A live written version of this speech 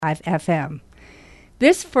FM.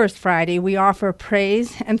 This first Friday, we offer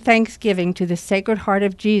praise and thanksgiving to the Sacred Heart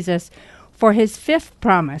of Jesus for his fifth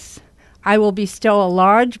promise: I will bestow a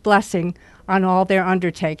large blessing on all their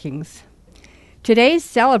undertakings. Today's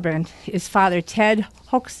celebrant is Father Ted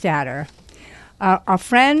Hochstatter, a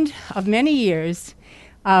friend of many years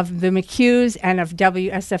of the McHughes and of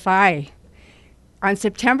WSFI. On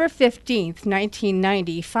September 15th,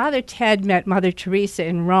 1990, Father Ted met Mother Teresa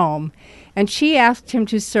in Rome, and she asked him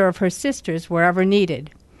to serve her sisters wherever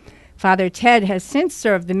needed. Father Ted has since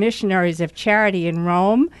served the missionaries of charity in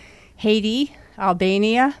Rome, Haiti,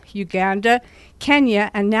 Albania, Uganda,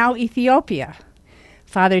 Kenya, and now Ethiopia.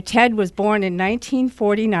 Father Ted was born in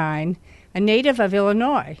 1949, a native of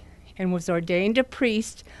Illinois, and was ordained a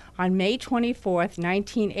priest on May 24th,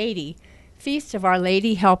 1980, Feast of Our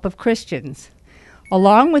Lady Help of Christians.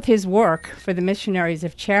 Along with his work for the missionaries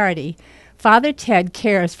of charity, Father Ted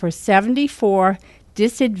cares for 74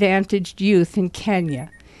 disadvantaged youth in Kenya.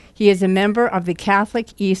 He is a member of the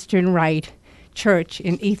Catholic Eastern Rite Church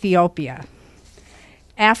in Ethiopia.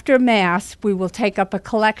 After Mass, we will take up a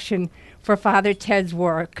collection for Father Ted's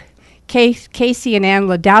work. Casey and Ann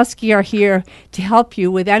Ladowski are here to help you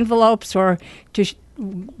with envelopes or to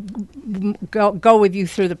go with you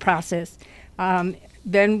through the process.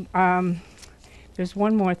 There's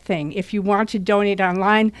one more thing. If you want to donate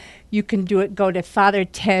online, you can do it. Go to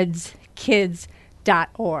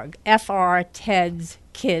FatherTedsKids.org,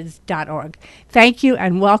 FRTedsKids.org. Thank you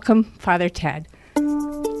and welcome, Father Ted.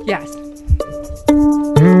 Yes.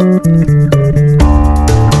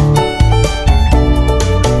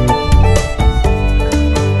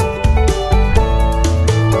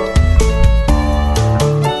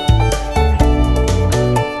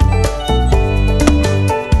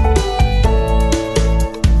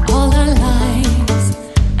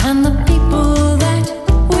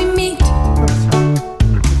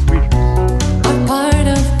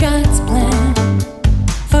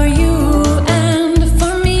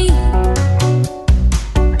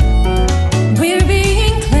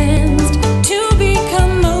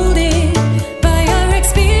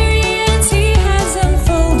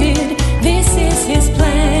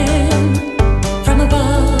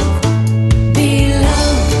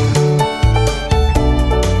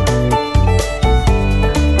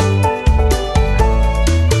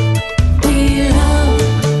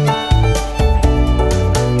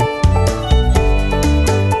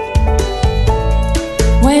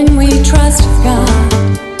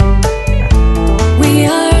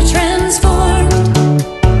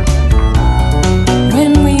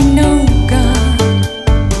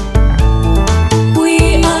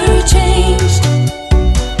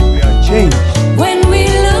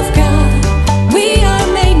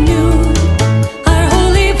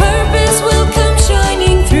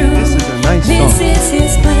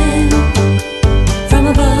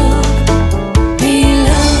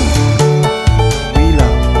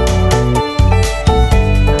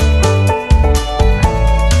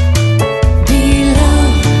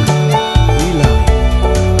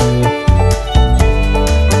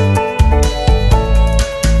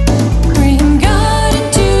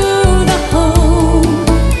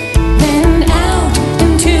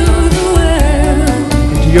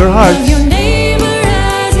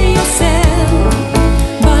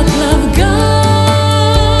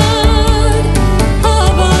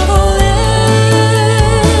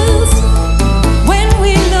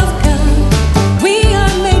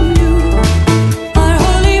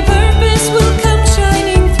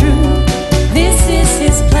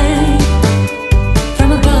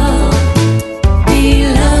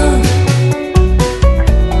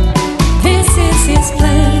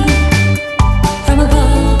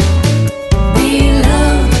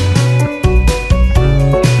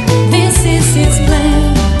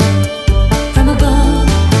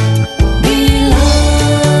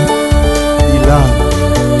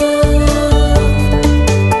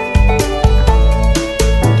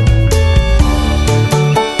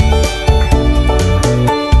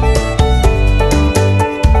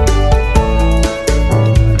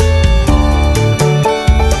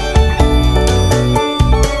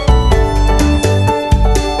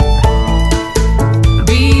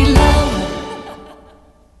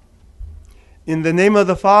 In the name of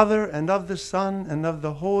the Father, and of the Son, and of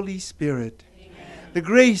the Holy Spirit. Amen. The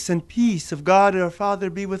grace and peace of God our Father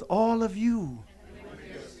be with all of you. And with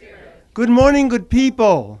your spirit. Good morning, good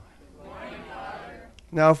people. Good morning, Father.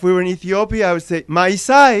 Now, if we were in Ethiopia, I would say,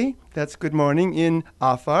 Maisai, that's good morning, in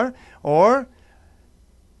Afar, or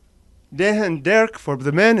Dehen Derk for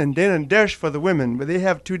the men and Dehen Dersh for the women, but they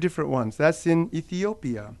have two different ones. That's in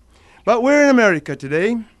Ethiopia. But we're in America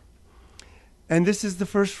today. And this is the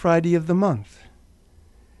first Friday of the month.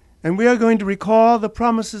 And we are going to recall the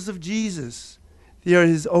promises of Jesus. They are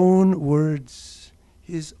his own words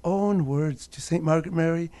to St. Margaret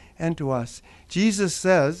Mary and to us. Jesus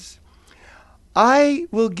says, I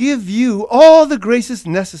will give you all the graces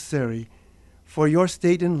necessary for your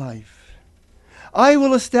state in life. I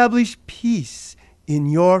will establish peace in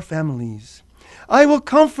your families. I will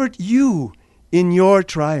comfort you in your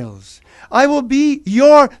trials. I will be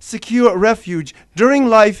your secure refuge during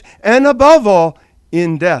life and above all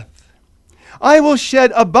in death. I will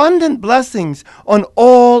shed abundant blessings on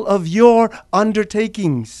all of your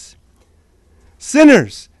undertakings.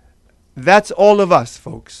 Sinners, that's all of us,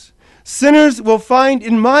 folks. Sinners will find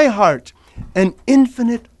in my heart an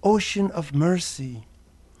infinite ocean of mercy.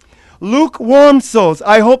 Lukewarm souls,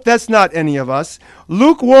 I hope that's not any of us.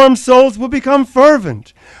 Lukewarm souls will become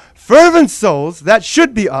fervent. Fervent souls, that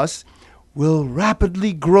should be us, will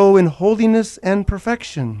rapidly grow in holiness and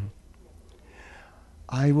perfection.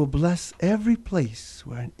 I will bless every place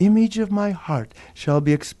where an image of my heart shall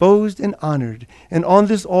be exposed and honored. And on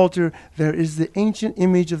this altar there is the ancient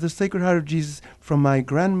image of the Sacred Heart of Jesus from my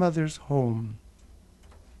grandmother's home.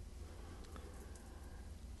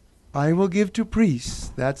 I will give to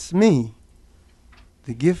priests, that's me,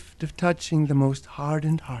 the gift of touching the most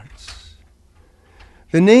hardened hearts.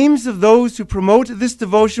 The names of those who promote this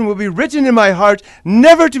devotion will be written in my heart,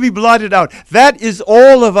 never to be blotted out. That is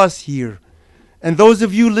all of us here. And those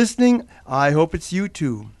of you listening, I hope it's you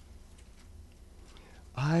too.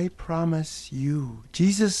 I promise you,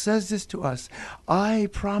 Jesus says this to us, I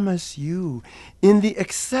promise you, in the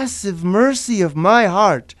excessive mercy of my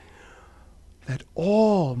heart, that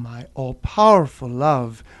all my all-powerful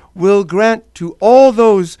love will grant to all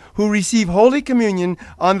those who receive Holy Communion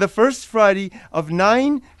on the first Friday of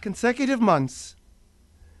 9 consecutive months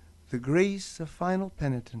the grace of final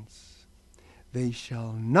penitence. They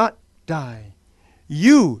shall not die.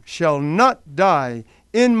 You shall not die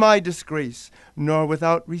in my disgrace, nor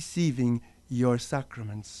without receiving your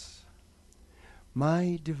sacraments.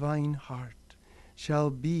 My divine heart shall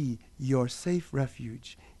be your safe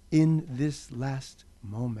refuge in this last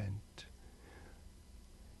moment.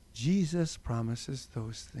 Jesus promises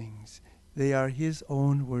those things. They are his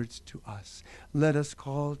own words to us. Let us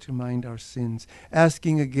call to mind our sins,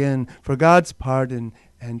 asking again for God's pardon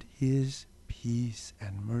and his peace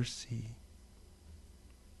and mercy.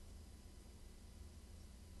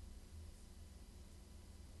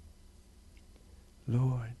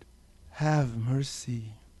 Lord, have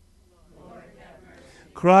mercy. Lord, have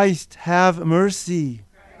mercy. Christ, have mercy.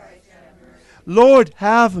 Christ, have mercy. Lord,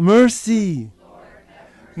 have mercy. Lord,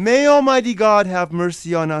 have mercy. May Almighty God have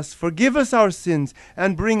mercy on us, forgive us our sins,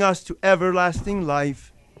 and bring us to everlasting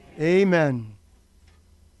life. Amen.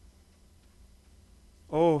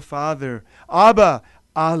 Oh, Father, Abba,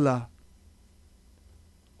 Allah,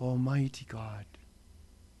 Almighty God,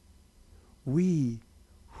 we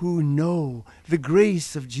who know the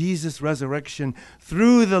grace of Jesus' resurrection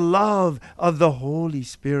through the love of the Holy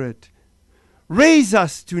Spirit, raise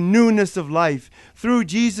us to newness of life through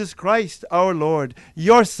Jesus Christ our Lord,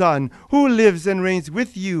 your Son, who lives and reigns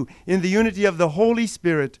with you in the unity of the Holy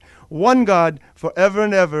Spirit, one God, forever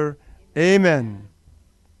and ever. Amen.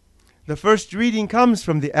 The first reading comes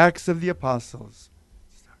from the Acts of the Apostles.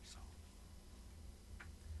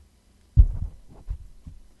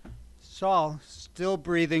 Saul, still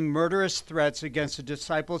breathing murderous threats against the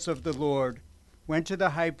disciples of the Lord, went to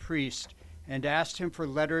the high priest and asked him for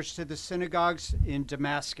letters to the synagogues in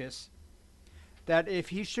Damascus, that if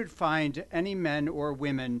he should find any men or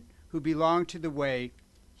women who belonged to the way,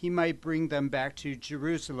 he might bring them back to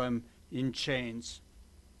Jerusalem in chains.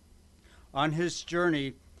 On his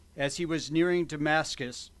journey, as he was nearing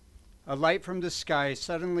Damascus, a light from the sky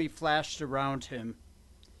suddenly flashed around him.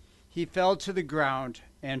 He fell to the ground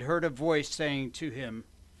and heard a voice saying to him,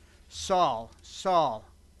 Saul, Saul,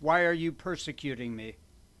 why are you persecuting me?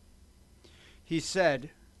 He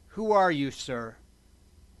said, Who are you, sir?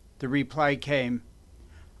 The reply came,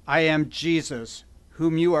 I am Jesus,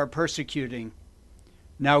 whom you are persecuting.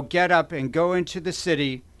 Now get up and go into the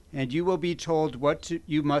city, and you will be told what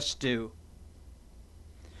you must do.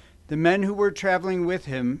 The men who were traveling with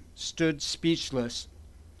him stood speechless,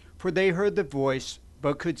 for they heard the voice,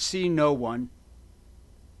 but could see no one.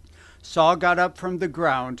 Saul got up from the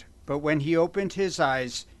ground, but when he opened his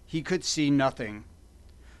eyes, he could see nothing.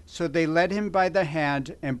 So they led him by the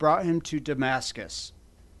hand and brought him to Damascus.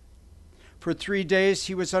 For 3 days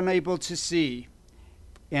he was unable to see,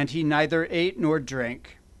 and he neither ate nor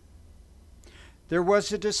drank. There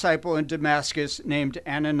was a disciple in Damascus named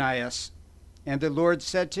Ananias, and the Lord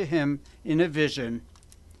said to him in a vision,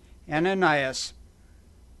 "Ananias,"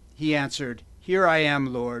 he answered, "Here I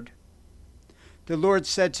am, Lord." The Lord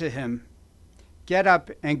said to him, "Get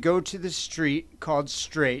up and go to the street called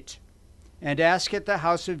Straight, and ask at the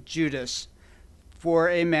house of Judas for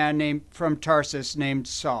a man from Tarsus named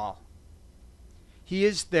Saul. He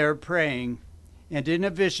is there praying, and in a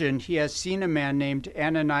vision he has seen a man named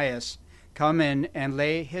Ananias come in and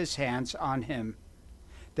lay his hands on him,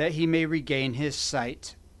 that he may regain his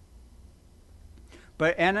sight."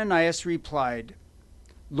 But Ananias replied,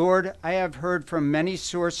 "Lord, I have heard from many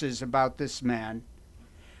sources about this man,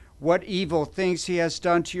 what evil things he has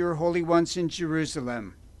done to your holy ones in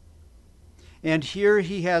Jerusalem. And here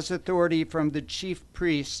he has authority from the chief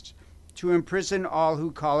priests to imprison all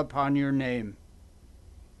who call upon your name."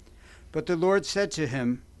 But the Lord said to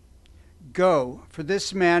him, "Go, for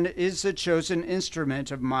this man is a chosen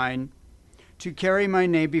instrument of mine to carry my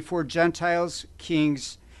name before Gentiles,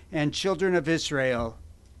 kings, and children of Israel,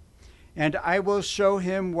 and I will show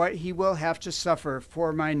him what he will have to suffer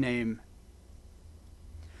for my name."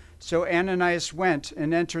 So Ananias went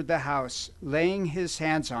and entered the house. Laying his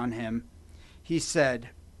hands on him, he said,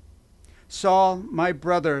 "Saul, my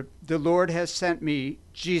brother, the Lord has sent me,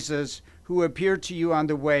 Jesus, who appeared to you on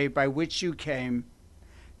the way by which you came,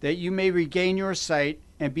 that you may regain your sight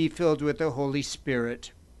and be filled with the Holy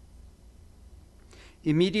Spirit."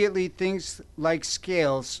 Immediately things like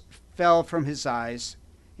scales fell from his eyes,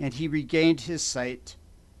 and he regained his sight.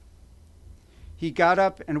 He got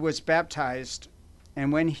up and was baptized,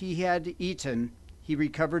 and when he had eaten, he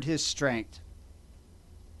recovered his strength.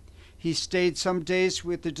 He stayed some days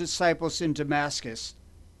with the disciples in Damascus,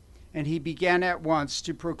 and he began at once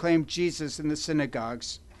to proclaim Jesus in the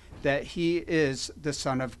synagogues, that he is the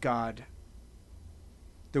Son of God.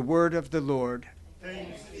 The word of the Lord.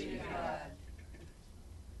 Thanks be to God.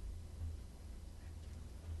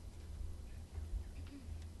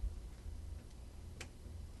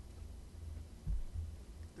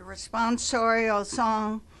 The responsorial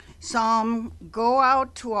psalm, "Go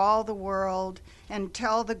out to all the world and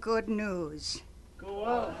tell the good news." Go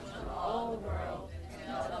out to all the world and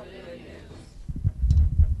tell the good news.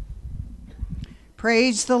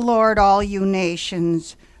 Praise the Lord, all you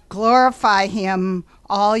nations. Glorify him,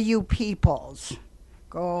 all you peoples.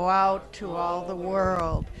 Go out to all the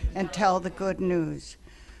world and tell the good news.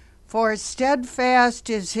 For steadfast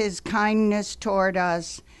is his kindness toward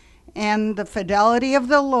us, and the fidelity of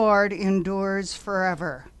the Lord endures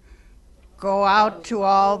forever. Go out to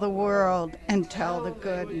all the world and tell the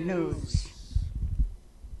good news.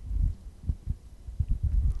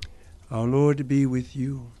 Our Lord be with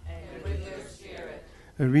you. And with your spirit.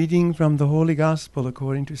 A reading from the Holy Gospel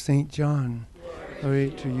according to St. John.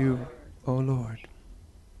 Glory to you, O Lord.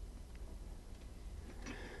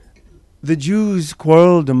 The Jews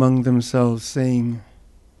quarreled among themselves, saying,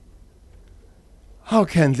 "How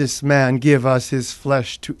can this man give us his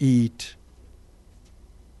flesh to eat?"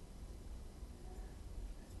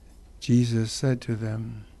 Jesus said to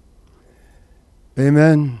them,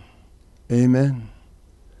 "Amen, amen.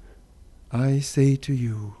 I say to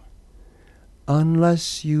you,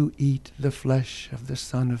 unless you eat the flesh of the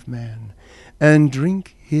Son of Man and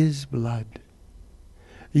drink his blood,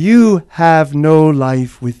 you have no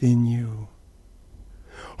life within you.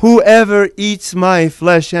 Whoever eats my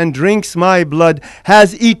flesh and drinks my blood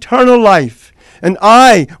has eternal life, and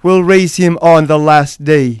I will raise him on the last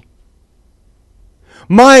day.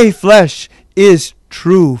 My flesh is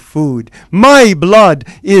true food. My blood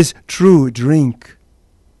is true drink.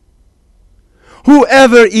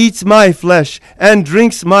 Whoever eats my flesh and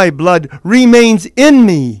drinks my blood remains in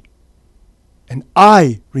me, and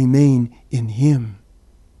I remain in him.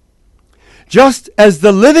 Just as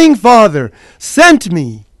the living Father sent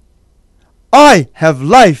me, I have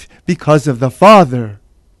life because of the Father.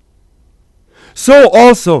 So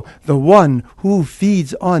also the one who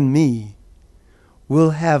feeds on me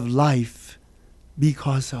will have life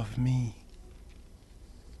because of me.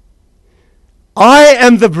 I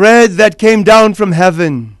am the bread that came down from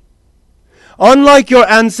heaven. Unlike your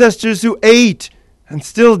ancestors who ate and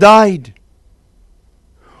still died,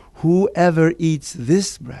 whoever eats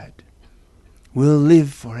this bread will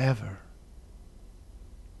live forever."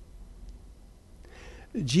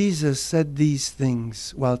 Jesus said these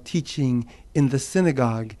things while teaching in the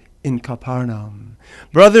synagogue in Capernaum.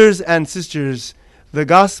 Brothers and sisters, the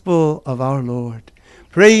gospel of our Lord.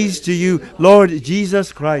 Praise to you, Lord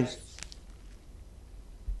Jesus Christ.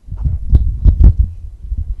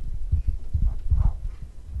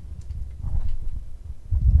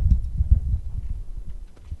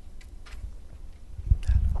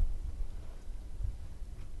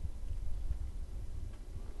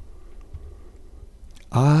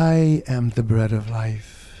 I I am the bread of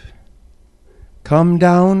life, come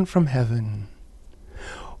down from heaven.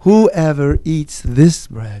 Whoever eats this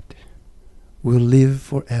bread will live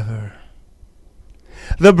forever.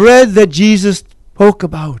 The bread that Jesus spoke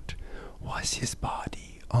about was his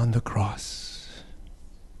body on the cross.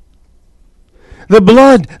 The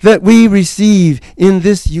blood that we receive in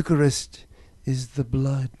this Eucharist is the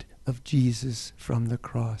blood of Jesus from the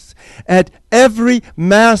cross. At every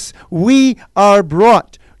Mass, we are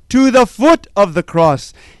brought to the foot of the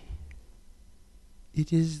cross.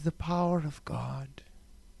 It is the power of God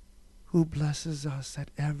who blesses us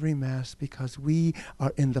at every Mass because we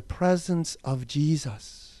are in the presence of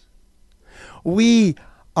Jesus. We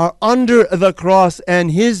are under the cross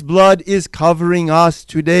and his blood is covering us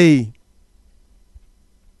today.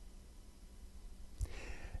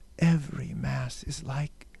 Every Mass is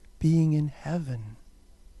like being in heaven.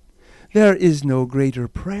 There is no greater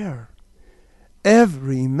prayer.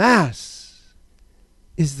 Every Mass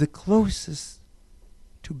is the closest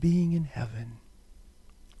to being in heaven.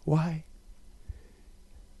 Why?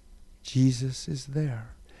 Jesus is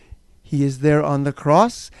there. He is there on the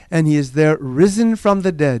cross, and he is there risen from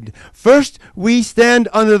the dead. First, we stand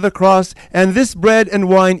under the cross, and this bread and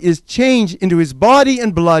wine is changed into his body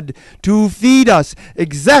and blood to feed us,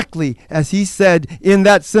 exactly as he said in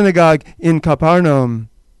that synagogue in Capernaum.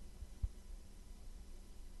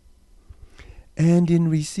 And in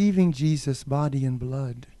receiving Jesus' body and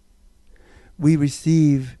blood, we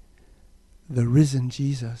receive the risen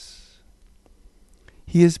Jesus.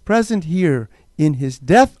 He is present here in his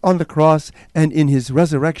death on the cross and in his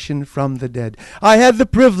resurrection from the dead. I had the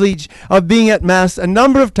privilege of being at Mass a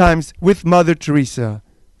number of times with Mother Teresa,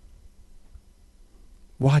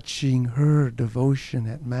 watching her devotion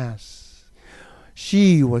at Mass.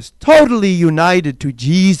 She was totally united to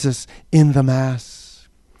Jesus in the Mass.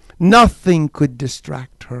 Nothing could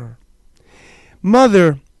distract her.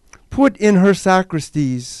 Mother put in her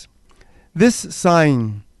sacristies this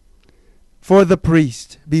sign for the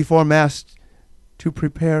priest before Mass to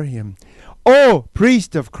prepare him. O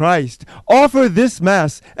priest of Christ, offer this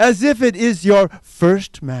Mass as if it is your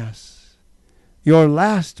first Mass, your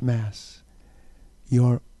last Mass,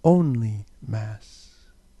 your only Mass.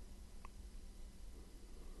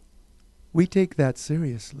 We take that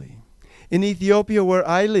seriously. In Ethiopia, where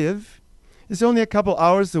I live, it's only a couple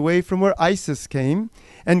hours away from where ISIS came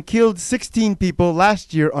and killed 16 people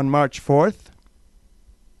last year on March 4th.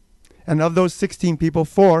 And of those 16 people,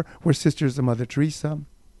 4 were Sisters of Mother Teresa.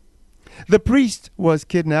 The priest was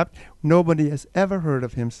kidnapped. Nobody has ever heard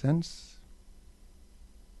of him since.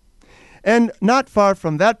 And not far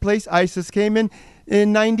from that place, ISIS came in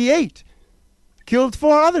 98. Killed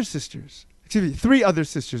 4 other sisters. Excuse me, 3 other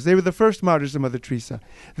sisters. They were the first martyrs of Mother Teresa.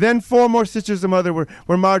 Then 4 more Sisters of Mother were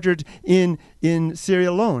martyred in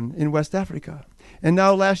Sierra Leone, in West Africa. And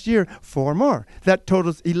now last year, 4 more. That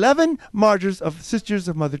totals 11 martyrs of Sisters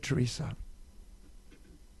of Mother Teresa.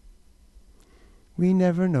 We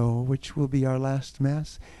never know which will be our last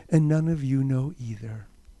Mass, and none of you know either.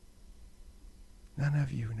 None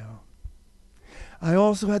of you know. I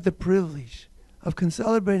also had the privilege of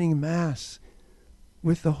celebrating Mass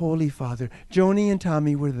with the Holy Father. Joni and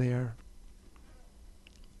Tommy were there.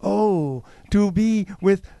 Oh, to be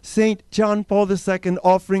with St. John Paul II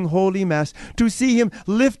offering Holy Mass, to see him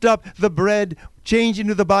lift up the bread, change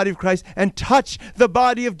into the body of Christ, and touch the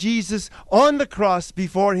body of Jesus on the cross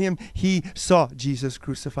before him. He saw Jesus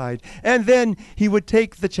crucified. And then he would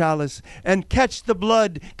take the chalice and catch the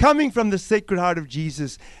blood coming from the Sacred Heart of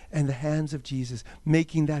Jesus and the hands of Jesus,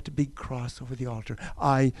 making that big cross over the altar.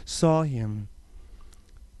 I saw him,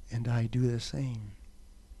 and I do the same.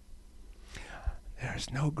 There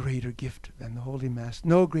is no greater gift than the Holy Mass,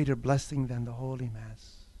 no greater blessing than the Holy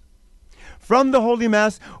Mass. From the Holy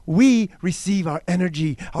Mass, we receive our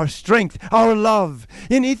energy, our strength, our love.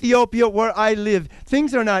 In Ethiopia, where I live,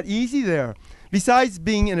 things are not easy there. Besides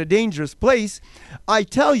being in a dangerous place, I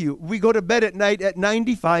tell you, we go to bed at night at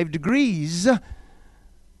 95 degrees.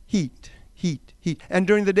 Heat. And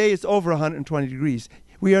during the day, it's over 120 degrees.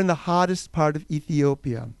 We are in the hottest part of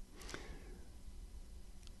Ethiopia,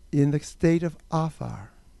 in the state of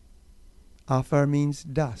Afar. Afar means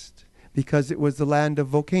dust, because it was the land of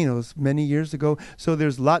volcanoes many years ago. So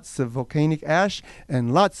there's lots of volcanic ash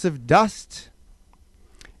and lots of dust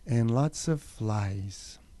and lots of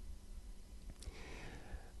flies.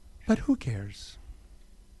 But who cares?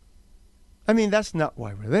 I mean, that's not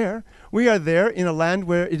why we're there. We are there in a land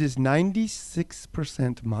where it is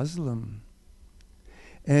 96% Muslim.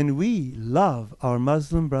 And we love our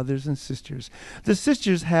Muslim brothers and sisters. The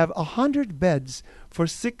sisters have 100 beds for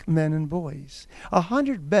sick men and boys,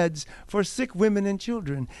 100 beds for sick women and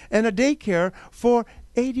children, and a daycare for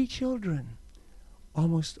 80 children.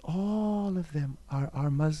 Almost all of them are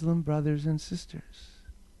our Muslim brothers and sisters.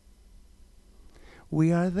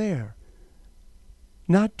 We are there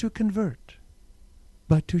not to convert,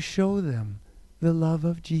 but to show them the love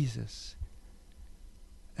of Jesus.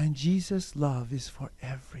 And Jesus' love is for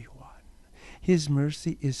everyone. His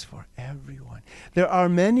mercy is for everyone. There are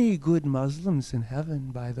many good Muslims in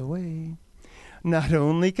heaven, by the way. Not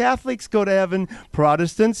only Catholics go to heaven,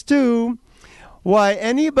 Protestants too. Why,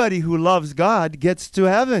 anybody who loves God gets to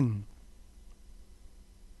heaven.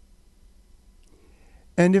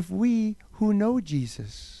 And if we who know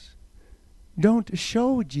Jesus don't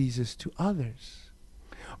show Jesus to others,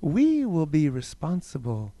 we will be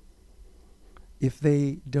responsible if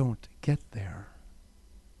they don't get there.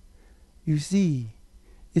 You see,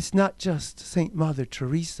 it's not just St. Mother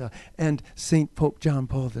Teresa and St. Pope John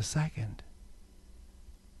Paul II.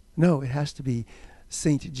 No, it has to be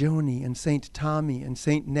St. Joni and St. Tommy and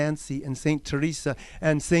St. Nancy and St. Teresa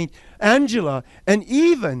and St. Angela and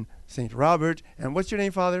even St. Robert and what's your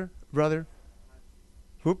name, Father? Brother?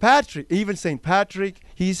 Who? Patrick. Even St. Patrick.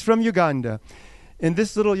 He's from Uganda. In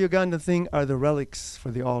this little Uganda thing are the relics for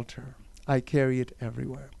the altar. I carry it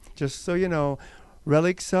everywhere. Just so you know,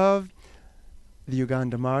 relics of the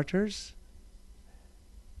Uganda martyrs.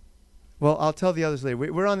 Well, I'll tell the others later.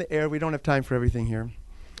 We're on the air. We don't have time for everything here.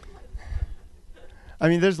 I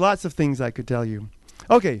mean, there's lots of things I could tell you.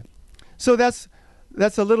 Okay, so that's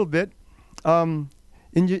a little bit.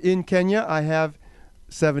 In Kenya, I have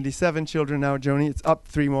 77 children now, Joni. It's up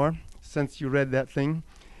 3 more since you read that thing.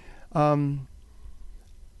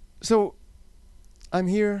 So I'm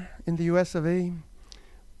here in the U.S. of A.,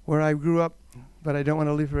 where I grew up, but I don't want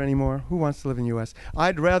to live here anymore. Who wants to live in the U.S.?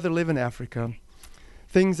 I'd rather live in Africa.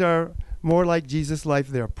 Things are more like Jesus' life.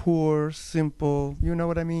 They're poor, simple. You know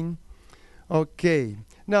what I mean? Okay.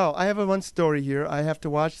 Now, I have one story here. I have to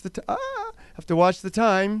watch the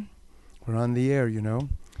time. We're on the air, you know.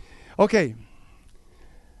 Okay.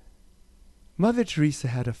 Mother Teresa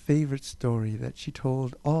had a favorite story that she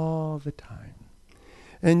told all the time.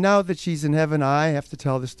 And now that she's in heaven, I have to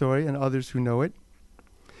tell the story and others who know it.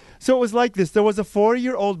 So it was like this. There was a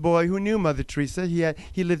 4-year-old boy who knew Mother Teresa.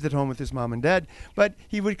 He lived at home with his mom and dad, but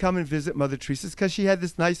he would come and visit Mother Teresa because she had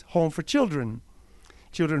this nice home for children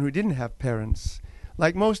who didn't have parents.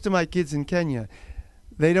 Like most of my kids in Kenya,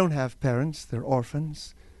 they don't have parents. They're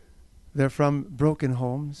orphans. They're from broken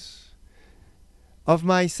homes. Of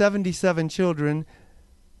my 77 children,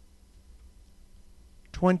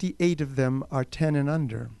 28 of them are 10 and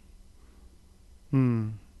under.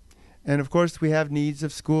 And of course, we have needs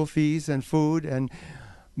of school fees and food, and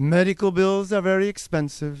medical bills are very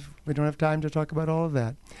expensive. We don't have time to talk about all of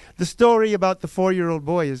that. The story about the 4-year-old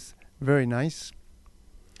boy is very nice.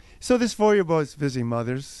 So this 4-year-old boy was visiting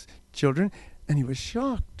mother's children, and he was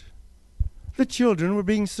shocked. The children were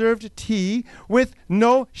being served tea with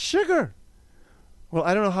no sugar. Well,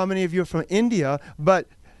 I don't know how many of you are from India, but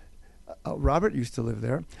Robert used to live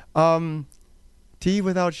there. Tea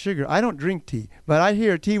without sugar. I don't drink tea, but I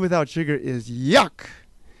hear tea without sugar is yuck.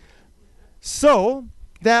 So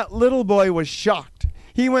that little boy was shocked.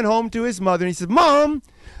 He went home to his mother and he said, "Mom,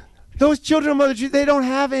 those children, Mother Teresa, they don't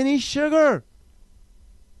have any sugar."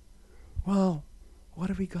 Well,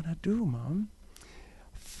 what are we going to do, Mom?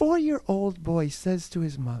 4-year-old boy says to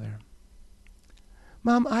his mother,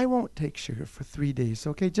 "Mom, I won't take sugar for 3 days,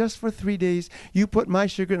 okay? Just for 3 days, you put my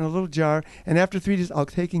sugar in a little jar, and after 3 days, I'll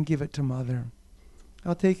take and give it to Mother.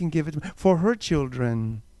 I'll take and give it for her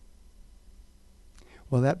children."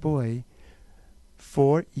 Well, that boy,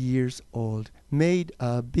 4 years old, made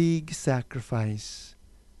a big sacrifice.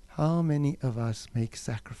 How many of us make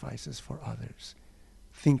sacrifices for others?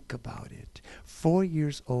 Think about it. 4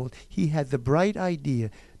 years old, he had the bright idea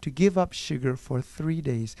to give up sugar for 3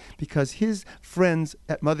 days because his friends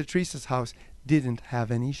at Mother Teresa's house didn't have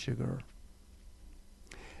any sugar.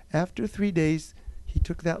 After 3 days, he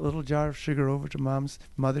took that little jar of sugar over to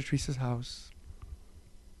Mother Teresa's house.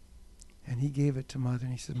 And he gave it to Mother.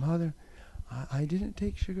 And he said, "Mother, I didn't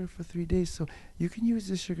take sugar for 3 days, so you can use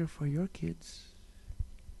this sugar for your kids."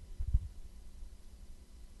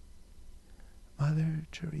 Mother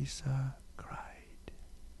Teresa cried.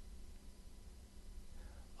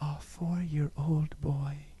 A 4-year-old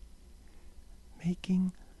boy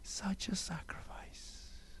making such a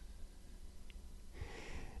sacrifice.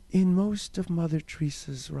 In most of Mother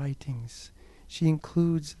Teresa's writings, she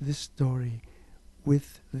includes this story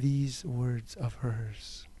with these words of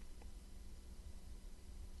hers.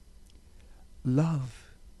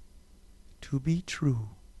 love to be true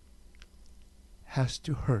has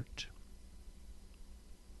to hurt.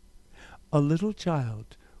 A little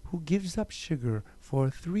child who gives up sugar for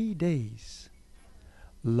 3 days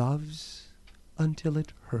loves until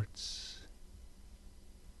it hurts.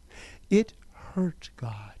 It hurt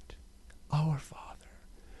God, our Father,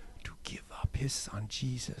 to give up his Son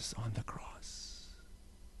Jesus on the cross.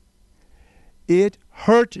 It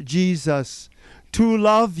hurt Jesus to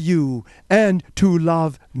love you and to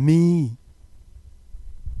love me.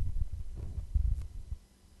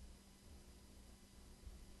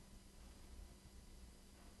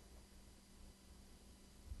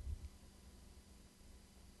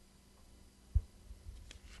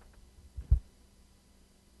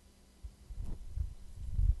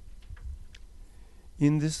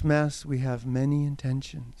 In this Mass we have many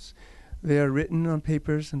intentions. They are written on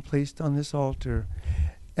papers and placed on this altar.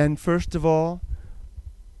 And first of all,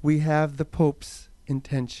 we have the Pope's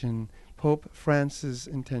intention, Pope Francis'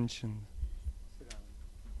 intention. Sit down.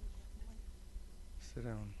 Sit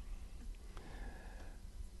down.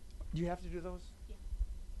 Do you have to do those? Yeah.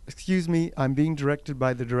 Excuse me, I'm being directed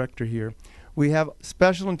by the director here. We have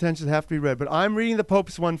special intentions that have to be read, but I'm reading the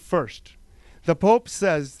Pope's one first. The Pope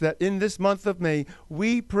says that in this month of May,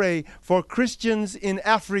 we pray for Christians in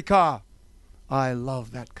Africa. I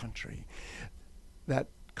love that country, that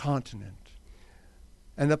continent.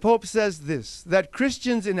 And the Pope says this, that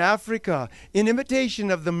Christians in Africa, in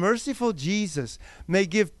imitation of the merciful Jesus, may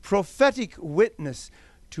give prophetic witness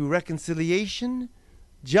to reconciliation,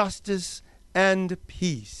 justice, and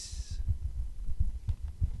peace.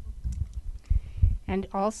 And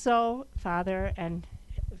also, Father and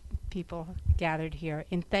people gathered here,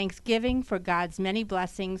 in thanksgiving for God's many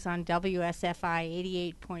blessings on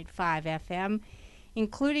WSFI 88.5 FM,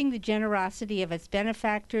 including the generosity of its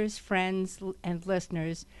benefactors, friends, and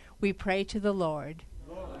listeners, we pray to the Lord.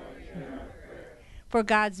 For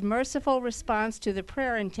God's merciful response to the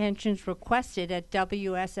prayer intentions requested at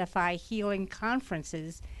WSFI Healing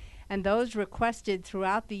Conferences and those requested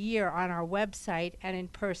throughout the year on our website and in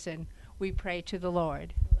person, we pray to the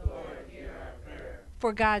Lord.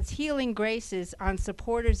 For God's healing graces on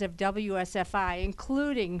supporters of WSFI,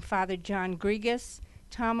 including Father John Grigas,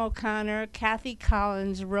 Tom O'Connor, Kathy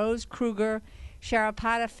Collins, Rose Kruger,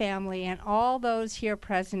 Sharapata family, and all those here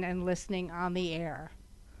present and listening on the air.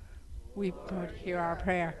 We hear our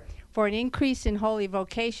prayer. For an increase in holy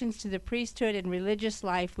vocations to the priesthood and religious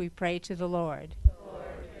life, we pray to the Lord.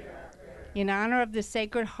 In honor of the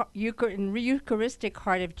Sacred Eucharistic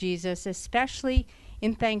Heart of Jesus, especially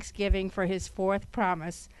in thanksgiving for his fourth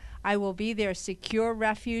promise, I will be their secure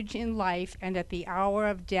refuge in life, and at the hour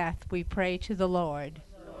of death we pray to the Lord.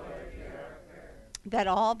 That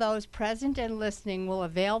all those present and listening will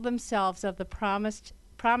avail themselves of the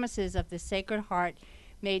promises of the Sacred Heart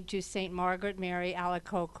made to St. Margaret Mary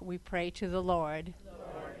Alacoque, we pray to the Lord.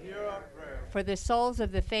 Lord, hear our prayer. For the souls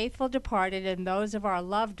of the faithful departed and those of our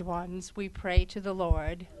loved ones, we pray to the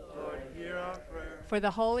Lord. Lord, hear our prayer. For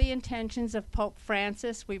the holy intentions of Pope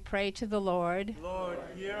Francis, we pray to the Lord. Lord,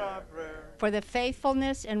 hear our prayer. For the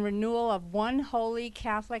faithfulness and renewal of one holy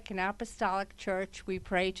Catholic and Apostolic Church, we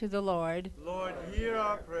pray to the Lord. Lord, hear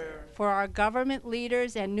our prayer. For our government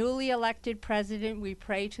leaders and newly elected president, we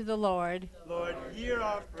pray to the Lord. Lord, hear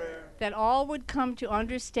our prayer. That all would come to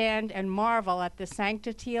understand and marvel at the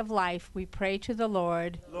sanctity of life, we pray to the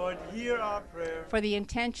Lord. Lord, hear our prayer. For the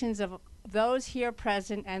intentions of those here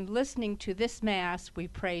present and listening to this Mass, we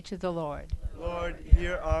pray to the Lord. Lord,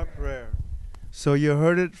 hear our prayer. So you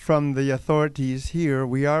heard it from the authorities here.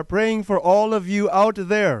 We are praying for all of you out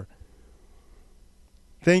there.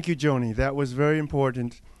 Thank you, Joni. That was very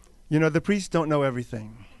important. You know, the priests don't know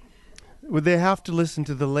everything. They have to listen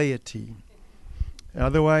to the laity.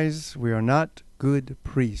 Otherwise, we are not good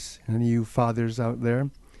priests. Any of you fathers out there,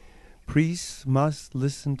 priests must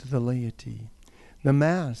listen to the laity. The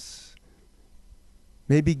Mass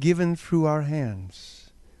may be given through our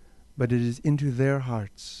hands, but it is into their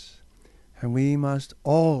hearts. And we must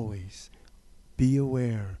always be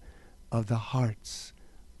aware of the hearts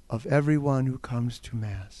of everyone who comes to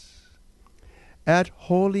Mass. At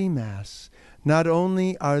Holy Mass, not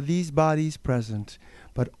only are these bodies present,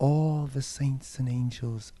 but all the saints and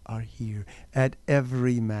angels are here at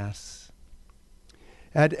every Mass.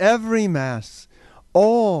 At every Mass,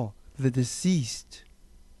 all the deceased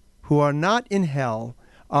who are not in hell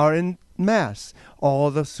are in Mass.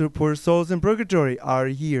 All the poor souls in purgatory are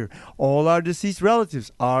here. All our deceased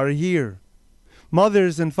relatives are here.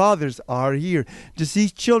 Mothers and fathers are here.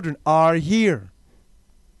 Deceased children are here.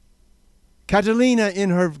 Catalina, in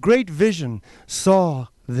her great vision, saw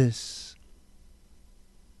this.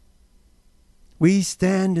 we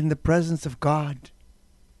stand in the presence of God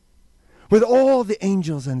with all the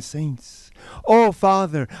angels and saints. Oh,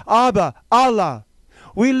 Father, Abba, Allah,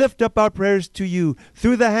 we lift up our prayers to you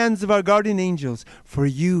through the hands of our guardian angels. For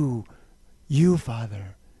you,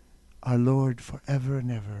 Father, our Lord, forever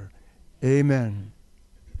and ever. Amen.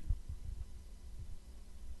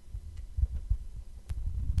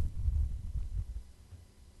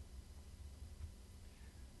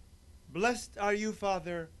 Blessed are you,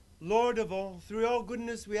 Father, Lord of all. Through all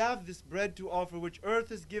goodness we have this bread to offer, which earth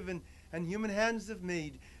has given and human hands have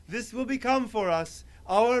made. This will become for us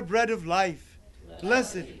our bread of life.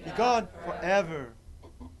 Blessed be God forever.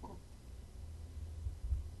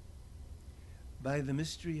 By the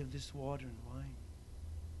mystery of this water and wine,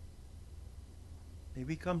 may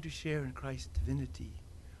we come to share in Christ's divinity,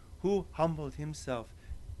 who humbled himself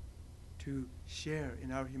to share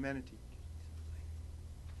in our humanity.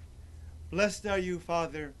 Blessed are you,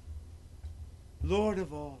 Father, Lord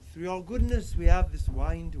of all. Through all goodness we have this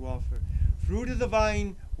wine to offer, fruit of the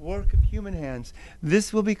vine, work of human hands.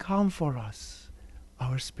 This will become for us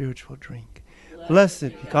our spiritual drink. Blessed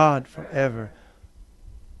be God forever.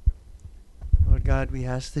 Lord God, we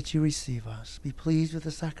ask that you receive us. Be pleased with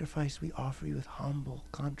the sacrifice we offer you with humble,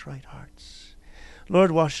 contrite hearts.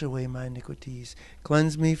 Lord, wash away my iniquities.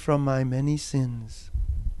 Cleanse me from my many sins.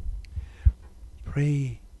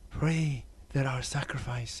 Pray that our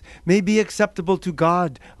sacrifice may be acceptable to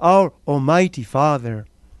God, our Almighty Father.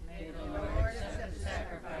 May the Lord accept the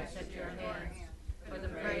sacrifice at your hands for the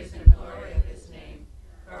praise and glory of his name,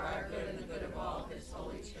 for our good and the good of all his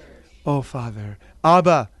holy church. O Father,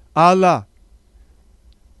 Abba, Allah,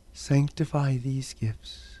 sanctify these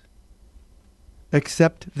gifts.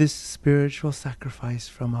 Accept this spiritual sacrifice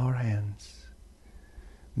from our hands.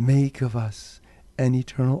 Make of us an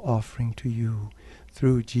eternal offering to you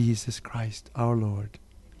through Jesus Christ our Lord.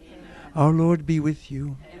 Amen. Our Lord be with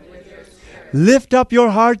you. And with your spirit. Lift up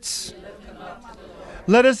your hearts. Lift them up to the Lord.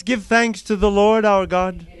 Let us give thanks to the Lord our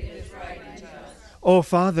God. It is right and just. O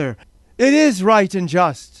Father, it is right and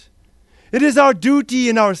just. It is our duty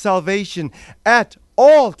in our salvation at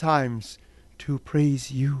all times to praise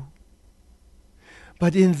you.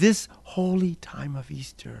 But in this holy time of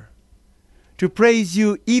Easter, to praise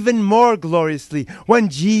you even more gloriously when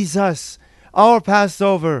Jesus, our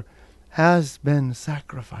Passover, has been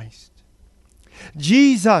sacrificed.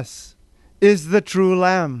 Jesus is the true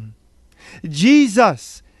Lamb.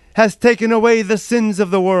 Jesus has taken away the sins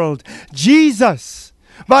of the world. Jesus,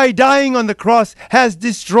 by dying on the cross, has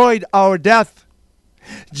destroyed our death.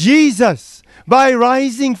 Jesus, by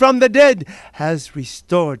rising from the dead, has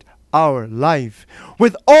restored our life.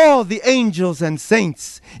 With all the angels and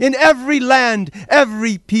saints in every land,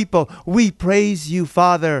 every people, we praise you,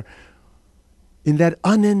 Father, in that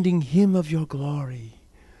unending hymn of your glory.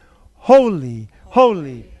 Holy,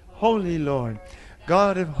 holy, holy Lord,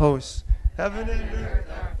 God of hosts, heaven and earth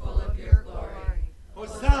Are full of your glory.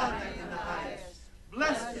 Hosanna in the highest.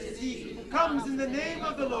 Blessed is he who comes in the name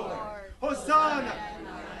of the Lord. Hosanna.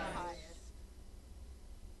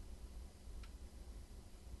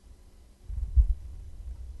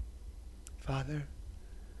 Father,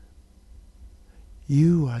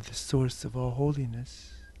 you are the source of all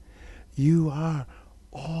holiness. You are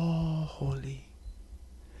all holy.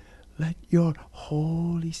 Let your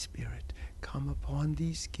Holy Spirit come upon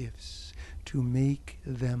these gifts to make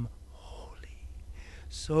them holy,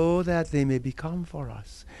 so that they may become for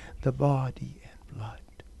us the body and blood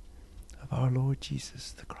of our Lord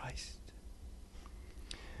Jesus the Christ.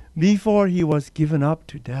 Before he was given up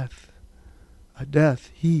to death, a death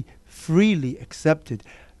he freely accepted,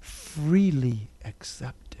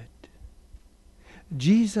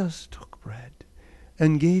 Jesus took bread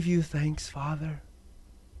and gave you thanks, Father.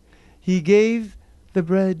 He gave the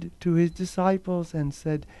bread to his disciples and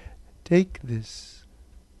said, "Take this,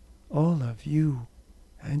 all of you,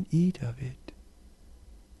 and eat of it.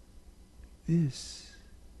 This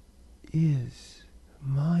is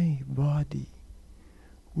my body,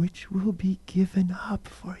 which will be given up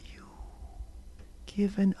for you."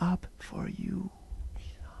 Given up for you.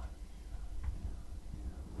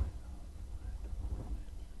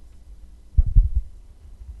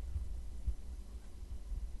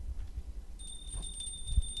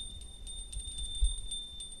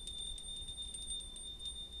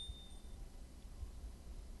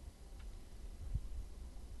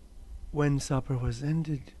 When supper was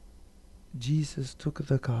ended, Jesus took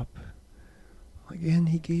the cup. Again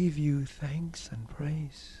he gave you thanks and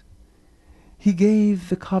praise. He gave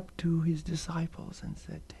the cup to his disciples and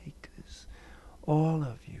said, "Take this, all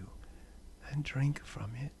of you, and drink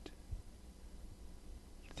from it.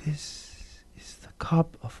 This is the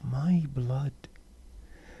cup of my blood,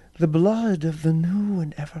 the blood of the new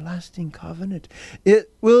and everlasting covenant.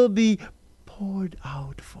 It will be poured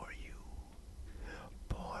out for you.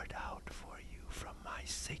 Poured out for you from my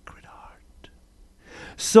sacred heart,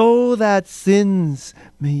 so that sins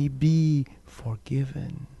may be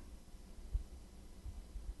forgiven.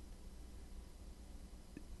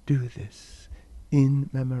 Do this in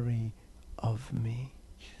memory of me.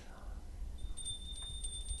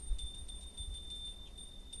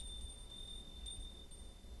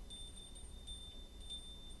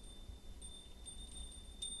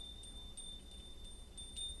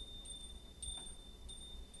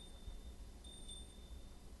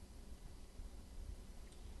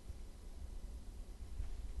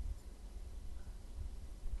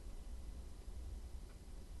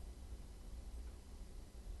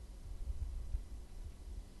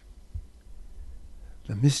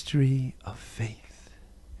 The mystery of faith.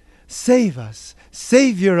 Save us,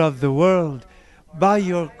 Savior of the world. By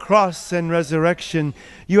your cross and resurrection,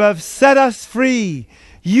 you have set us free.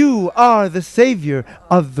 You are the Savior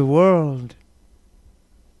of the world.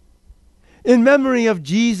 In memory of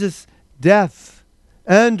Jesus' death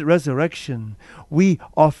and resurrection, we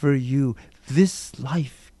offer you this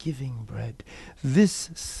life-giving bread, this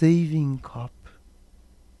saving cup.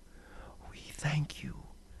 We thank you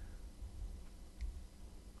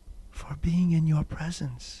for being in your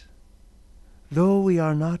presence. Though we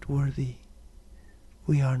are not worthy,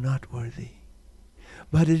 we are not worthy.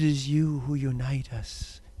 But it is you who unite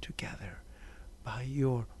us together by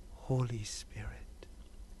your Holy Spirit.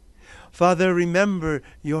 Father, remember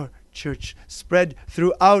your church spread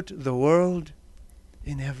throughout the world,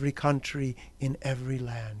 in every country, in every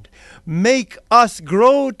land. Make us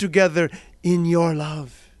grow together in your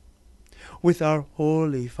love with our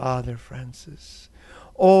Holy Father Francis,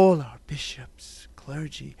 all our bishops,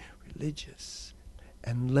 clergy, religious,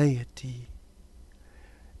 and laity.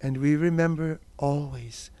 And we remember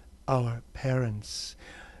always our parents.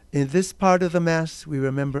 In this part of the Mass, we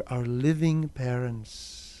remember our living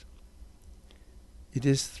parents. It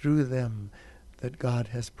is through them that God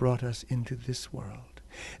has brought us into this world.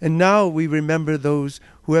 And now we remember those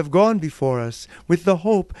who have gone before us with the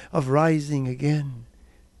hope of rising again,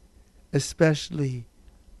 especially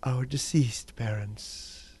our deceased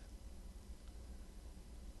parents,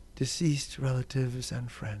 deceased relatives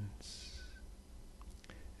and friends,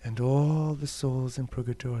 and all the souls in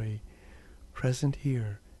purgatory present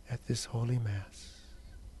here at this Holy Mass.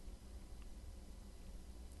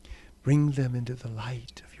 Bring them into the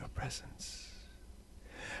light of your presence.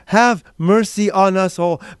 Have mercy on us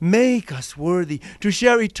all. Make us worthy to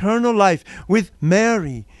share eternal life with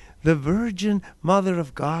Mary, the Virgin Mother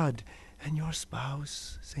of God, and your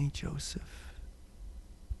spouse, Saint Joseph.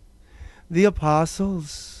 The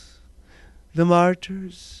apostles, the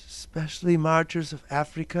martyrs, especially martyrs of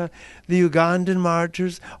Africa, the Ugandan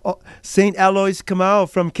martyrs, Saint Alois Kamau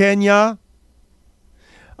from Kenya,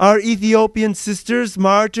 our Ethiopian sisters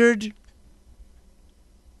martyred,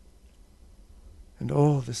 and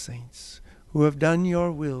all the saints who have done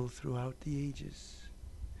your will throughout the ages.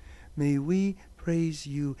 May we praise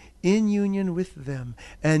you in union with them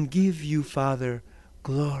and give you, Father,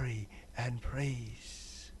 glory and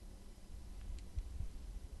praise.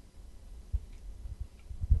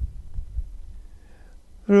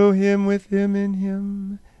 Through him, with him,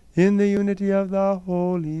 in the unity of the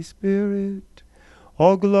Holy Spirit,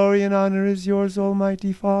 all glory and honor is yours,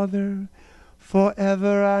 Almighty Father,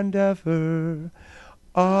 forever and ever.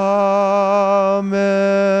 Amen.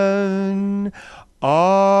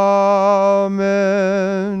 Amen.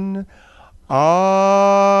 Amen.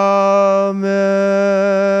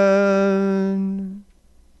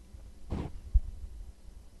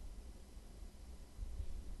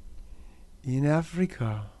 In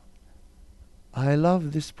Africa, I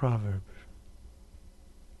love this proverb.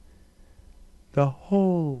 The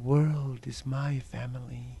whole world is my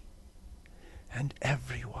family, and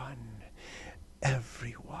everyone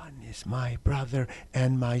is my brother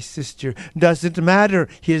and my sister. Doesn't matter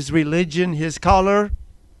his religion, his color.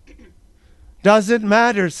 Doesn't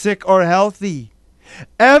matter sick or healthy.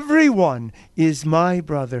 Everyone is my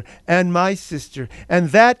brother and my sister,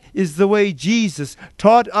 and that is the way Jesus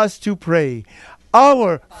taught us to pray.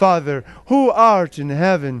 Our Father, who art in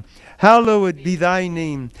heaven, hallowed be thy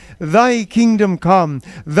name. Thy kingdom come,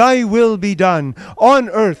 thy will be done, on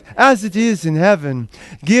earth as it is in heaven.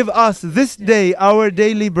 Give us this day our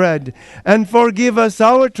daily bread, and forgive us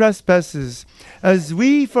our trespasses, as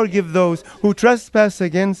we forgive those who trespass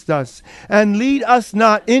against us. And lead us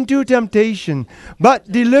not into temptation,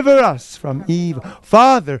 but deliver us from evil.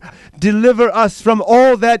 Father, deliver us from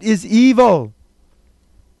all that is evil.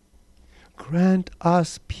 grant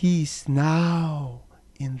us peace now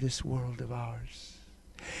in this world of ours.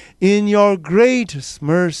 In your greatest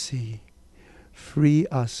mercy, free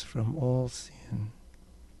us from all sin.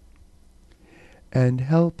 And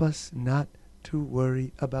help us not to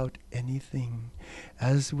worry about anything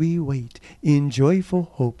as we wait in joyful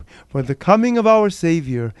hope for the coming of our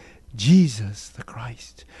Savior, Jesus the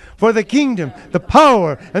Christ. For the kingdom, the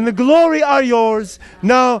power, and the glory are yours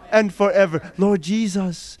now and forever. Lord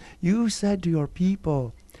Jesus, you said to your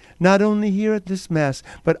people, not only here at this Mass,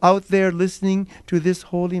 but out there listening to this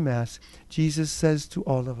Holy Mass, Jesus says to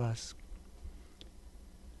all of us,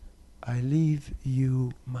 I leave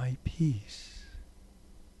you my peace.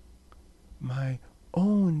 My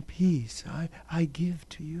own peace I give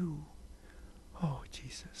to you. Oh,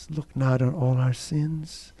 Jesus, look not on all our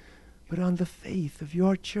sins, but on the faith of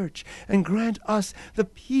your church, and grant us the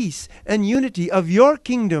peace and unity of your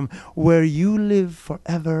kingdom, where you live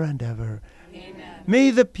forever and ever. Amen.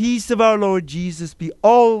 May the peace of our Lord Jesus be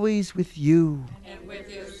always with you. And with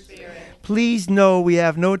your spirit. Please know we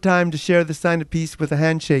have no time to share the sign of peace with a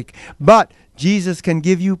handshake, but Jesus can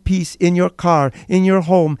give you peace in your car, in your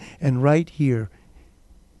home, and right here.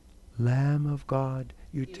 Lamb of God,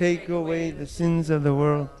 you take away the sins of the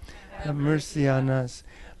world. Have mercy on us.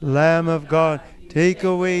 Lamb of God, take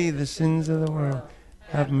away the sins of the world.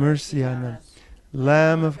 Have mercy on us.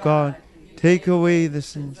 Lamb of God, take away the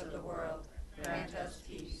sins of the world. Grant us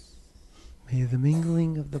peace. May the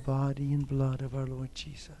mingling of the body and blood of our Lord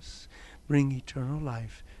Jesus bring eternal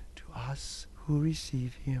life to us who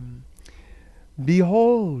receive him.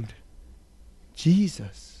 Behold,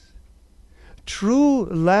 Jesus, true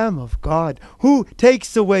Lamb of God, who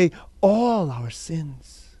takes away all our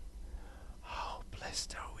sins. How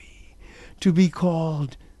blessed are we to be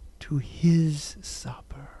called to his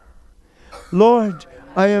supper. Lord,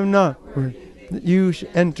 I am not worthy that you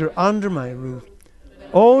should enter under my roof.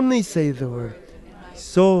 Only say the word, my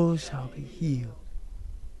soul shall be healed.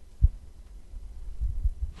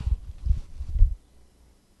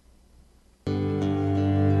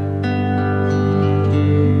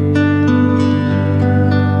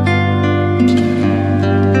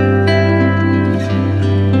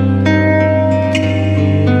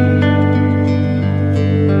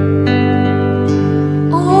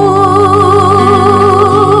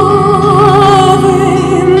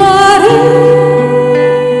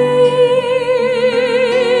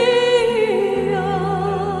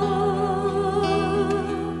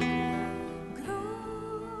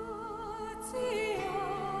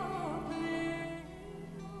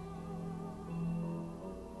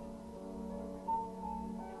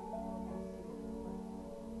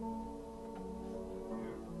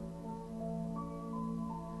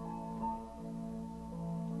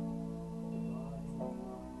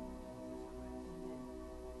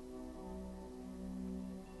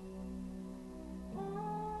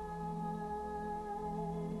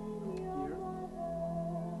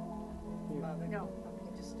 No, okay,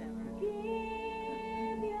 just stand right.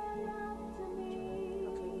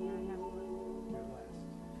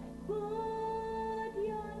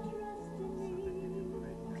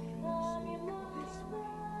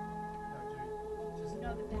 No,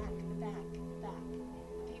 the back.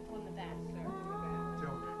 People in the back. Angela, the body and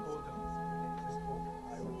blood of Jesus Christ.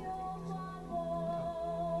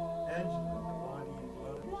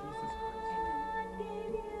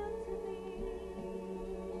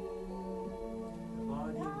 The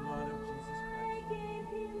body and blood of Jesus Christ.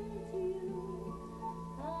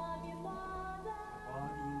 The body and blood of Jesus Christ.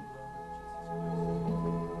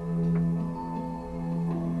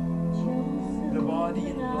 The body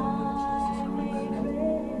and blood of Jesus Christ. The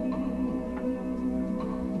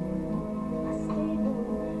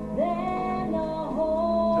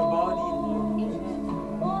body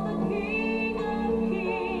and blood of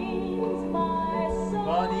Jesus Christ.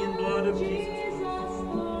 Body and blood of Jesus Christ.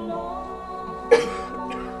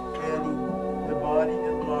 Annie, the body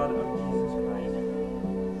and blood of Jesus Christ.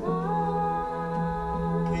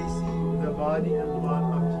 Casey, the body and blood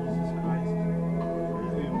of Jesus Christ.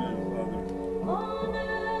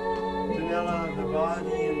 Janella, the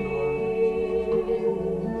body and blood of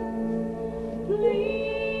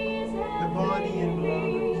Jesus Christ. The body and blood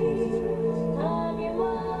of Jesus Christ.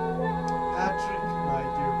 Patrick, my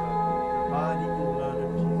dear brother, the body and blood of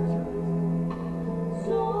Jesus Christ.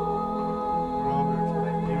 Robert,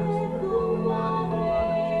 my dearest brother, the body and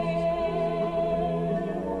blood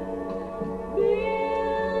of Jesus Christ.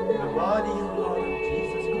 The body and blood of Jesus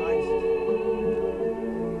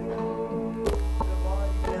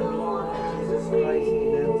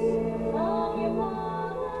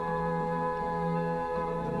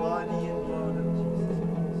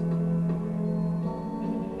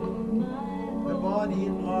body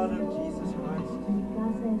and blood of Jesus Christ.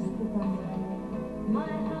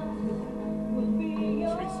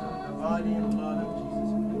 Teresa, the body and blood of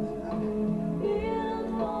Jesus Christ. The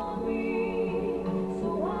body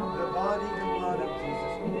and blood of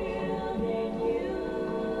Jesus Christ.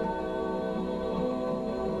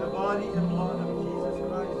 The body and blood of Jesus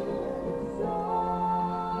Christ.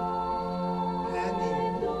 Penny.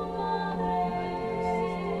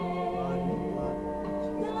 Body and blood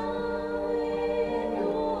of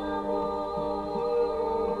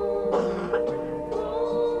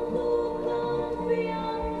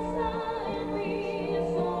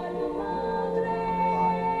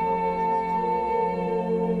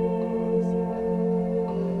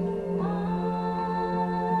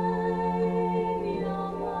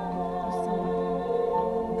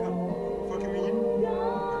Come for communion.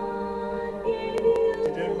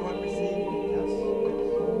 Did everyone receive? Yes.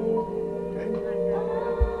 Okay.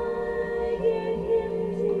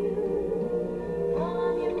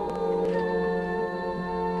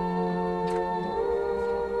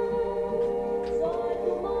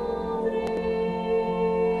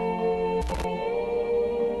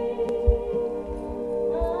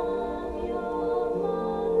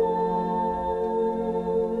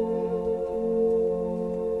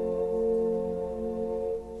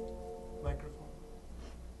 Microphone.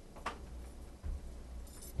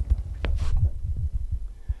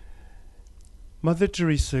 Mother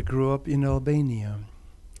Teresa grew up in Albania,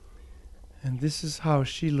 and this is how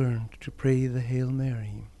she learned to pray the Hail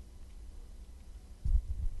Mary.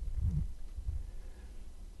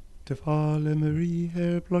 Te fale Marie,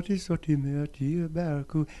 her plotis otime tie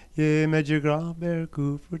berku, je medjegra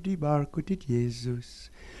berku för di barku dit Jesus.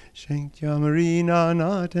 Skänkt ja Marina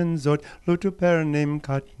natten zot, lutu pernem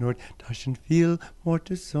katnord, taschen viel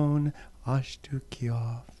morteson, ashtu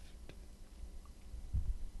kioft.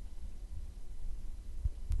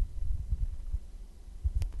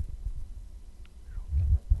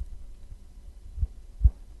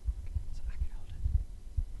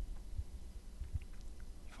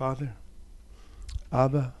 Father,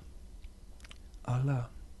 Abba, Allah,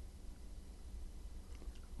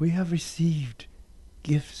 we have received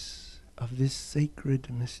gifts of this sacred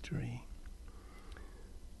mystery.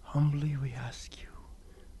 Humbly we ask you,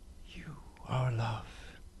 our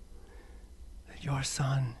love, that your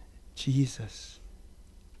Son, Jesus,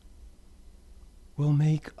 will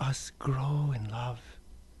make us grow in love,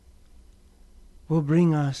 will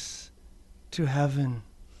bring us to heaven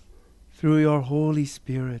through your Holy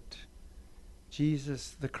Spirit,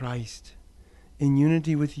 Jesus the Christ, in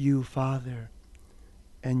unity with you, Father,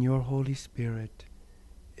 and your Holy Spirit.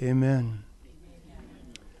 Amen.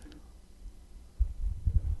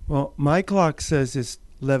 Well, my clock says it's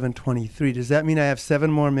 11:23. Does that mean I have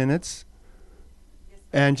 7 more minutes?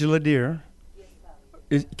 Angela, dear,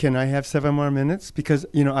 can I have 7 more minutes? Because,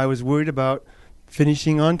 I was worried about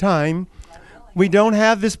finishing on time. We don't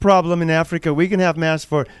have this problem in Africa. We can have Mass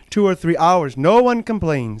for 2 or 3 hours. No one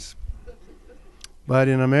complains. But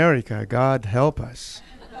in America, God help us.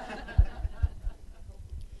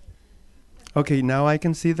 Okay, now I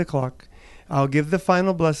can see the clock. I'll give the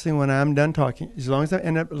final blessing when I'm done talking, as long as I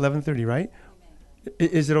end up at 11:30, right?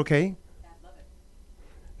 Is it okay?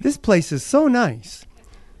 This place is so nice.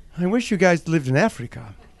 I wish you guys lived in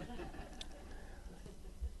Africa.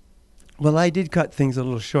 Well, I did cut things a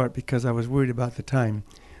little short because I was worried about the time,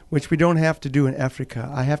 which we don't have to do in Africa.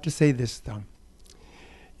 I have to say this, though.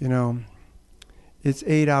 It's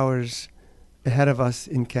 8 hours ahead of us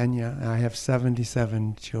in Kenya. I have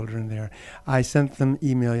 77 children there. I sent them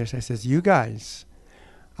email yesterday. I says, you guys,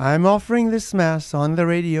 I'm offering this Mass on the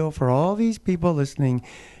radio for all these people listening.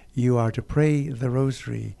 You are to pray the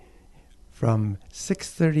rosary from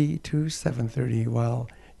 6:30 to 7:30 while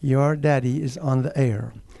your daddy is on the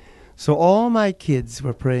air. So all my kids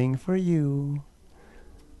were praying for you.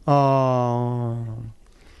 Oh,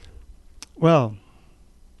 well,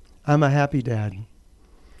 I'm a happy dad.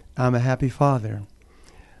 I'm a happy father.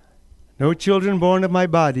 No children born of my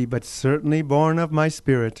body, but certainly born of my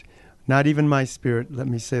spirit. Not even my spirit, let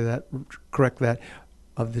me say that, correct that,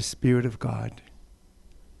 of the Spirit of God.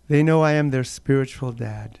 They know I am their spiritual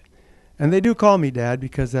dad. And they do call me Dad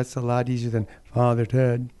because that's a lot easier than Father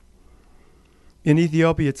Ted. In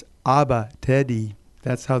Ethiopia, it's Abba Teddy.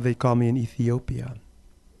 That's how they call me in Ethiopia.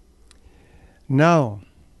 Now,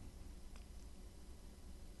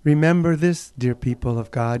 remember this, dear people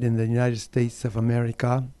of God, in the United States of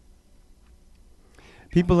America.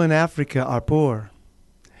 People in Africa are poor,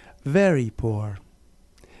 very poor.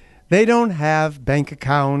 They don't have bank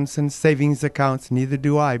accounts and savings accounts, neither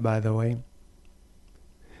do I, by the way.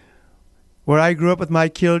 Where I grew up with my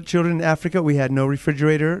children in Africa, we had no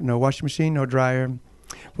refrigerator, no washing machine, no dryer.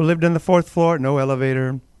 We lived on the 4th floor, no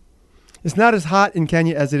elevator. It's not as hot in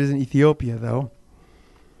Kenya as it is in Ethiopia, though.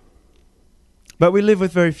 But we live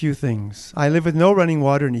with very few things. I live with no running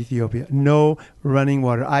water in Ethiopia. No running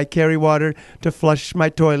water. I carry water to flush my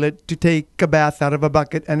toilet, to take a bath out of a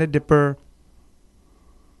bucket and a dipper,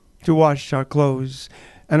 to wash our clothes.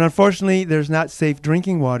 And unfortunately, there's not safe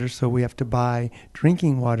drinking water, so we have to buy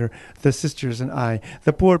drinking water, the sisters and I.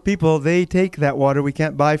 The poor people, they take that water. We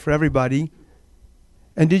can't buy for everybody.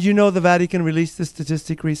 And did you know the Vatican released this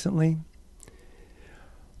statistic recently?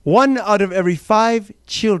 1 out of every 5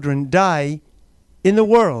 children die in the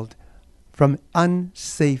world from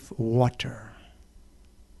unsafe water.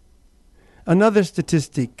 Another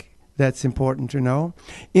statistic that's important to know.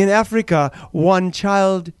 In Africa, 1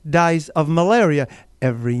 child dies of malaria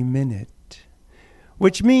every minute.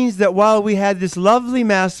 Which means that while we had this lovely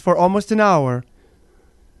Mass for almost an hour,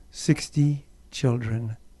 60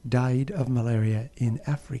 children died of malaria in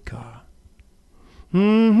Africa.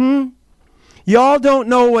 Y'all don't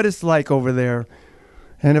know what it's like over there.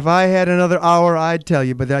 And if I had another hour, I'd tell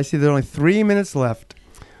you. But I see there are only 3 minutes left.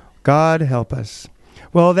 God help us.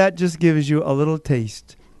 Well, that just gives you a little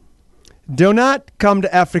taste. Do not come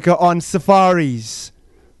to Africa on safaris.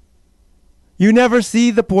 You never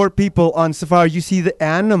see the poor people on safari. You see the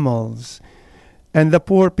animals. And the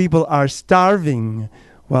poor people are starving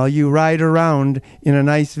while you ride around in a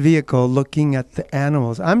nice vehicle looking at the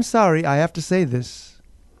animals. I'm sorry, I have to say this.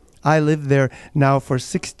 I lived there now for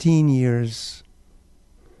 16 years.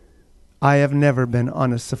 I have never been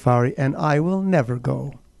on a safari, and I will never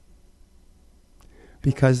go.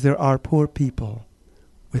 Because there are poor people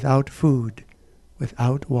without food,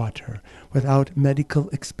 without water, without medical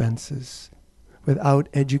expenses, without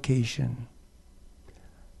education.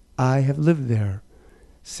 I have lived there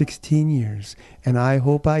 16 years, and I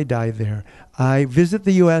hope I die there. I visit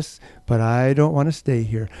the U.S., but I don't want to stay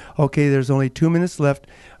here. Okay, there's only 2 minutes left.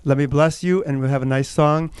 Let me bless you, and we'll have a nice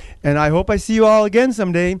song. And I hope I see you all again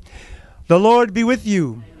someday. The Lord be with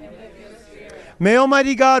you. May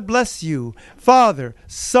Almighty God bless you, Father,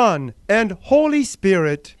 Son, and Holy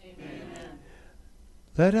Spirit. Amen.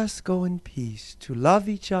 Let us go in peace to love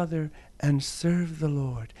each other and serve the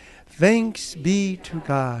Lord. Thanks be to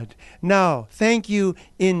God. Now, thank you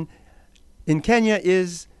in Kenya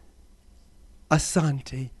is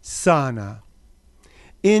Asante, Sana.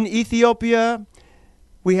 In Ethiopia,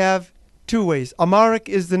 we have 2 ways. Amharic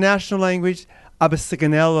is the national language.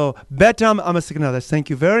 Abasiganelo, Betam Amasiganelo. Thank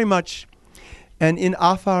you very much. And in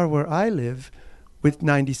Afar, where I live, with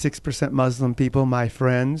 96% Muslim people, my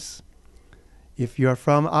friends, if you're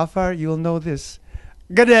from Afar, you'll know this.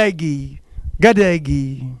 Gadegi,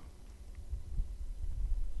 Gadegi.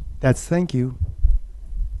 That's thank you.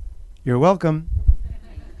 You're welcome.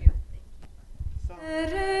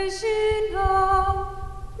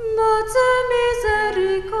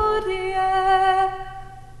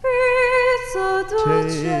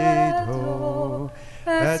 Cedo,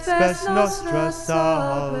 et spes nostra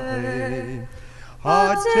salve,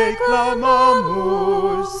 ad te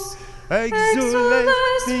clamamus, exules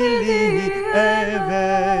filii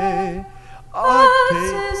Eve, ad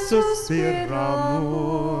te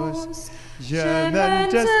suspiramus,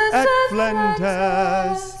 gementes et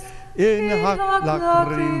flentes, in hac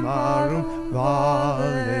lacrimarum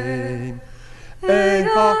vale.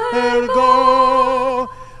 Ea ergo,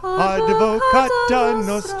 advocata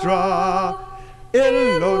nostra,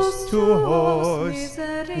 illos tuos,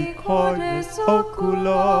 misericordes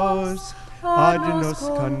oculos, ad nos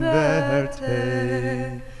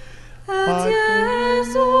converte. Ad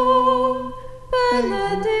Iesu,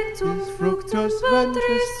 benedictus fructus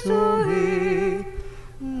ventris tui,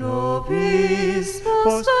 nobis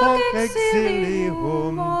post hoc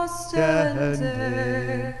exilium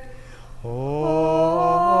ostende. O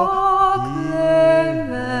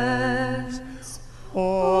clemens, O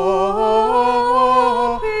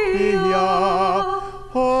pia,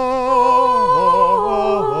 O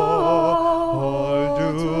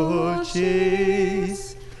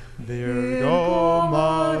dulcis Virgo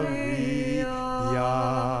Maria.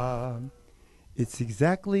 It's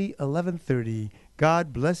exactly 11:30.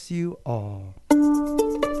 God bless you all.